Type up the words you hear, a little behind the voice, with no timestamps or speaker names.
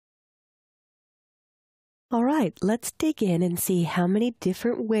All right, let's dig in and see how many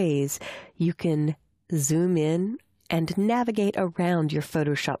different ways you can zoom in and navigate around your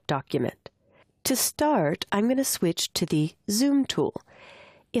Photoshop document. To start, I'm going to switch to the Zoom tool.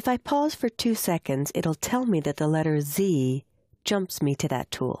 If I pause for 2 seconds, it'll tell me that the letter Z jumps me to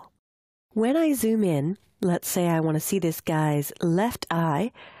that tool. When I zoom in, let's say I want to see this guy's left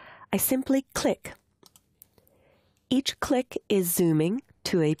eye, I simply click. Each click is zooming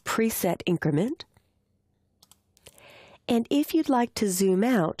to a preset increment. And if you'd like to zoom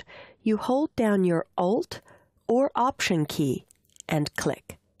out, you hold down your Alt or Option key and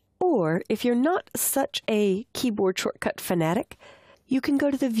click. Or if you're not such a keyboard shortcut fanatic, you can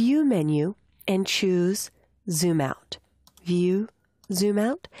go to the View menu and choose Zoom Out. View, Zoom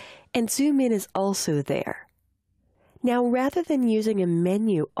Out, and Zoom In is also there. Now, rather than using a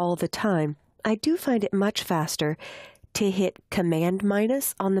menu all the time, I do find it much faster to hit Command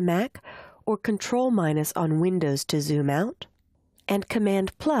minus on the Mac or Control minus on Windows to zoom out, and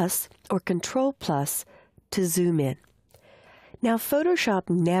Command plus or Control plus to zoom in. Now, Photoshop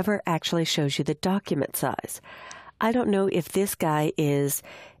never actually shows you the document size. I don't know if this guy is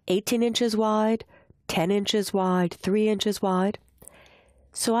 18 inches wide, 10 inches wide, 3 inches wide.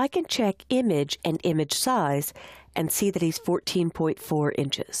 So I can check image and image size and see that he's 14.4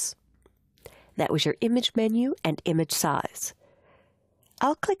 inches. That was your image menu and image size.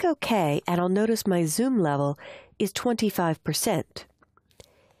 I'll click OK and I'll notice my zoom level is 25%.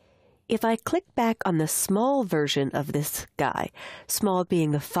 If I click back on the small version of this guy, small being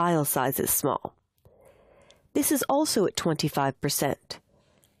the file size is small, this is also at 25%.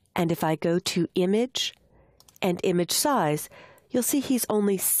 And if I go to image and image size, you'll see he's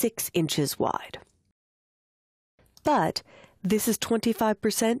only 6 inches wide. But this is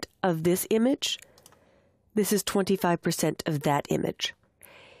 25% of this image. This is 25% of that image.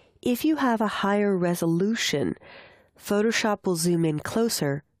 If you have a higher resolution, Photoshop will zoom in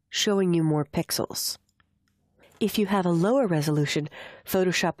closer, showing you more pixels. If you have a lower resolution,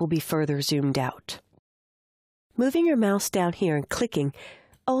 Photoshop will be further zoomed out. Moving your mouse down here and clicking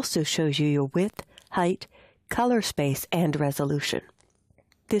also shows you your width, height, color space, and resolution.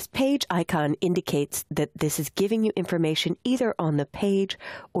 This page icon indicates that this is giving you information either on the page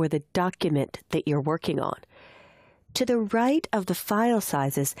or the document that you're working on. To the right of the file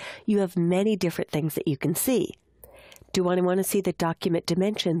sizes, you have many different things that you can see. Do I want to see the document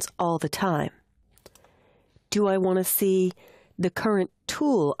dimensions all the time? Do I want to see the current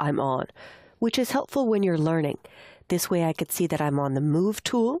tool I'm on, which is helpful when you're learning. This way I could see that I'm on the Move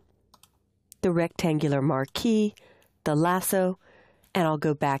tool, the rectangular marquee, the lasso, and I'll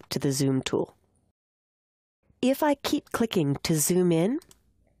go back to the Zoom tool. If I keep clicking to zoom in,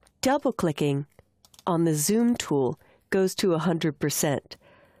 double-clicking on the Zoom tool goes to 100%,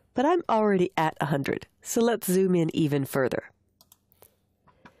 but I'm already at 100, so let's zoom in even further.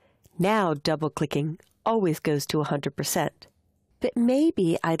 Now double-clicking always goes to 100%, but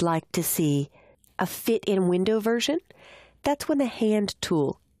maybe I'd like to see a fit-in window version. That's when the Hand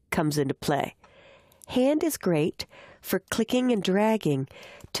tool comes into play. Hand is great for clicking and dragging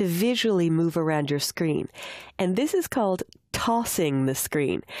to visually move around your screen. And this is called tossing the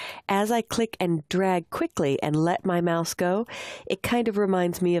screen. As I click and drag quickly and let my mouse go, it kind of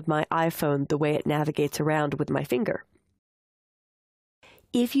reminds me of my iPhone, the way it navigates around with my finger.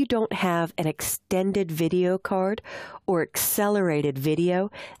 If you don't have an extended video card or accelerated video,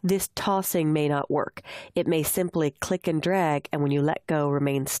 this tossing may not work. It may simply click and drag, and when you let go,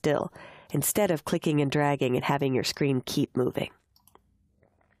 remain still, instead of clicking and dragging and having your screen keep moving.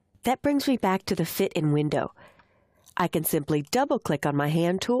 That brings me back to the fit-in window. I can simply double-click on my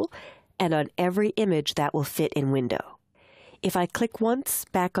Hand tool, and on every image that will fit in window. If I click once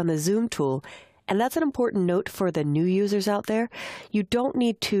back on the Zoom tool, and that's an important note for the new users out there, you don't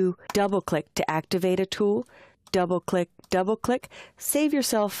need to double-click to activate a tool. Double-click, double-click. Save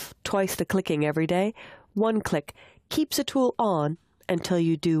yourself twice the clicking every day. One click keeps a tool on until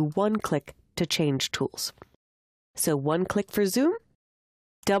you do one click to change tools. So one click for zoom,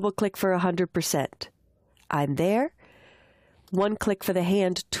 double click for 100%. I'm there. One click for the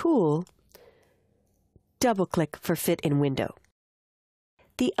Hand tool, double click for fit in window.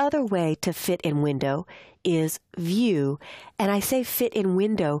 The other way to fit in window is View, and I say fit in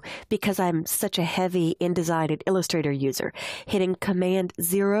window because I'm such a heavy InDesign and Illustrator user. Hitting Command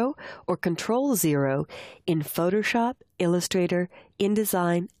 0 or Control 0 in Photoshop, Illustrator,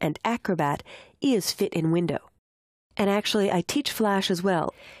 InDesign, and Acrobat is fit in window. And actually, I teach Flash as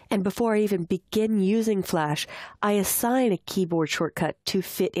well. And before I even begin using Flash, I assign a keyboard shortcut to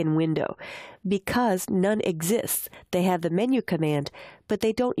fit in window. Because none exists, they have the menu command, but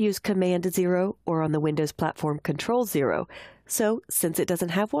they don't use Command 0 or on the Windows platform Control 0. So, since it doesn't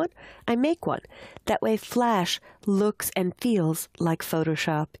have one, I make one. That way Flash looks and feels like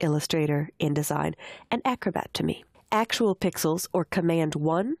Photoshop, Illustrator, InDesign, and Acrobat to me. Actual pixels, or Command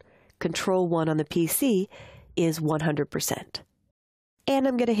 1, Control 1 on the PC, is 100%. And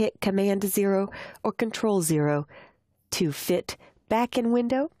I'm going to hit Command 0 or Control 0 to fit back in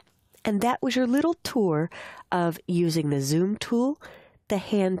window. And that was your little tour of using the Zoom tool, the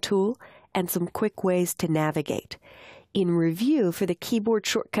Hand tool, and some quick ways to navigate. In review for the keyboard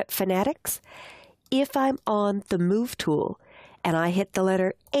shortcut fanatics, if I'm on the Move tool and I hit the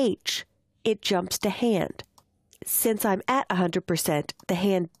letter H, it jumps to Hand. Since I'm at 100%, the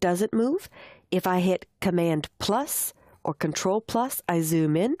hand doesn't move. If I hit Command plus or Control plus, I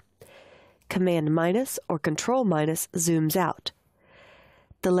zoom in. Command minus or Control minus zooms out.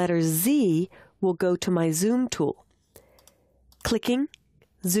 The letter Z will go to my Zoom tool. Clicking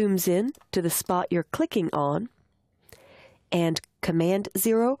zooms in to the spot you're clicking on, and Command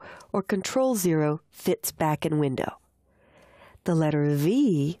 0 or Control 0 fits back in window. The letter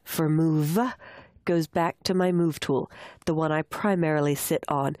V for Move goes back to my Move tool, the one I primarily sit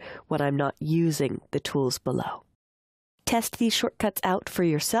on when I'm not using the tools below. Test these shortcuts out for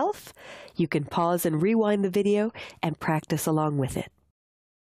yourself. You can pause and rewind the video and practice along with it.